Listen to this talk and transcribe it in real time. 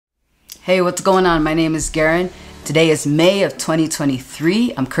Hey, what's going on? My name is Garen. Today is May of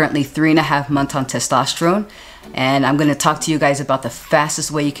 2023. I'm currently 3.5 months on testosterone, and I'm going to talk to you guys about the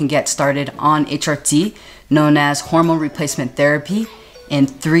fastest way you can get started on HRT, known as hormone replacement therapy, in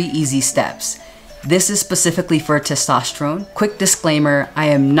 3 easy steps. This is specifically for testosterone. Quick disclaimer, I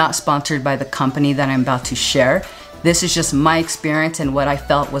am not sponsored by the company that I'm about to share. This is just my experience and what I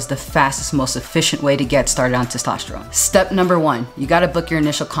felt was the fastest, most efficient way to get started on testosterone. Step number 1, you gotta book your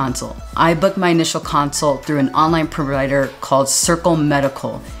initial consult. I booked my initial consult through an online provider called Circle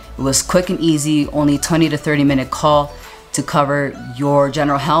Medical. It was quick and easy, only 20 to 30 minute call to cover your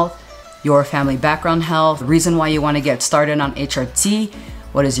general health, your family background health, the reason why you wanna get started on HRT,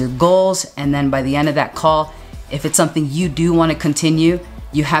 what is your goals, and then by the end of that call, if it's something you do wanna continue,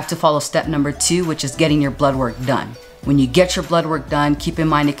 you have to follow step number 2, which is getting your blood work done. When you get your blood work done, keep in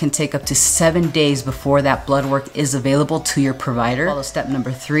mind it can take up to 7 days before that blood work is available to your provider. Follow step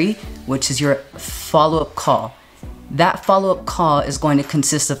number 3, which is your follow-up call. That follow-up call is going to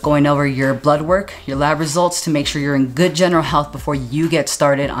consist of going over your blood work, your lab results to make sure you're in good general health before you get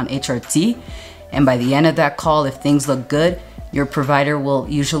started on HRT. And by the end of that call, if things look good, your provider will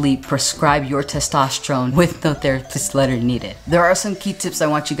usually prescribe your testosterone with no therapist letter needed. There are some key tips I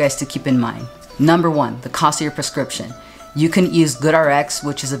want you guys to keep in mind. Number 1, the cost of your prescription. You can use GoodRx,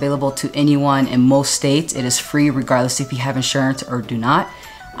 which is available to anyone in most states. It is free regardless if you have insurance or do not.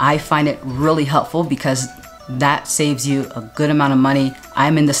 I find it really helpful because that saves you a good amount of money.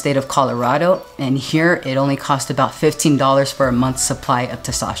 I'm in the state of Colorado, and here it only costs about $15 for a month's supply of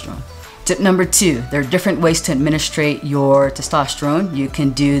testosterone. Tip number 2, there are different ways to administrate your testosterone. You can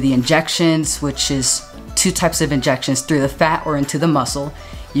do the injections, which is 2 types of injections, through the fat or into the muscle.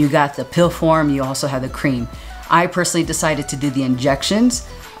 You got the pill form, you also have the cream. I personally decided to do the injections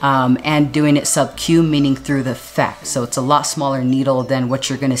and doing it sub-Q, meaning through the fat. So it's a lot smaller needle than what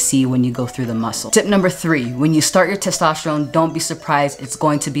you're gonna see when you go through the muscle. Tip number 3, when you start your testosterone, don't be surprised, it's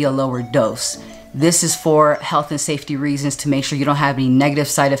going to be a lower dose. This is for health and safety reasons to make sure you don't have any negative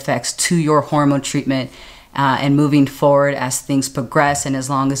side effects to your hormone treatment and moving forward as things progress, and as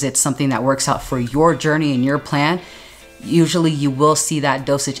long as it's something that works out for your journey and your plan, usually you will see that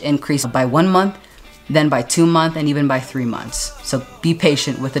dosage increase by 1 month, then by 2 months, and even by 3 months. So be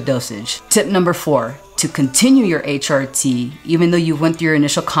patient with the dosage. Tip number 4, to continue your HRT, even though you went through your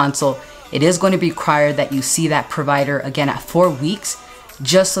initial consult, it is going to be required that you see that provider again at 4 weeks,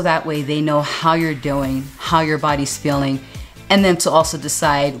 just so that way they know how you're doing, how your body's feeling, and then to also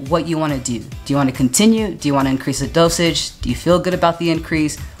decide what you want to do. Do you want to continue? Do you want to increase the dosage? Do you feel good about the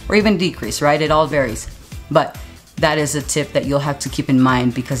increase or even decrease, right? It all varies. But that is a tip that you'll have to keep in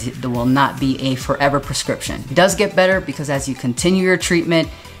mind because it will not be a forever prescription. It does get better because as you continue your treatment,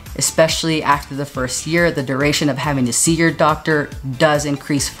 especially after the first year, the duration of having to see your doctor does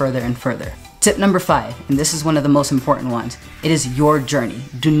increase further and further. Tip number 5, and this is one of the most important ones. It is your journey.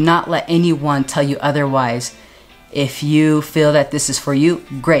 Do not let anyone tell you otherwise. If you feel that this is for you,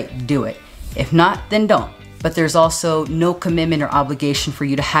 great, do it. If not, then don't. But there's also no commitment or obligation for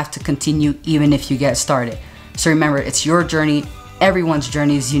you to have to continue even if you get started. So remember, it's your journey. Everyone's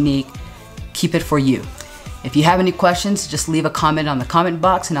journey is unique. Keep it for you. If you have any questions, just leave a comment on the comment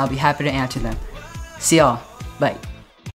box and I'll be happy to answer them. See y'all. Bye.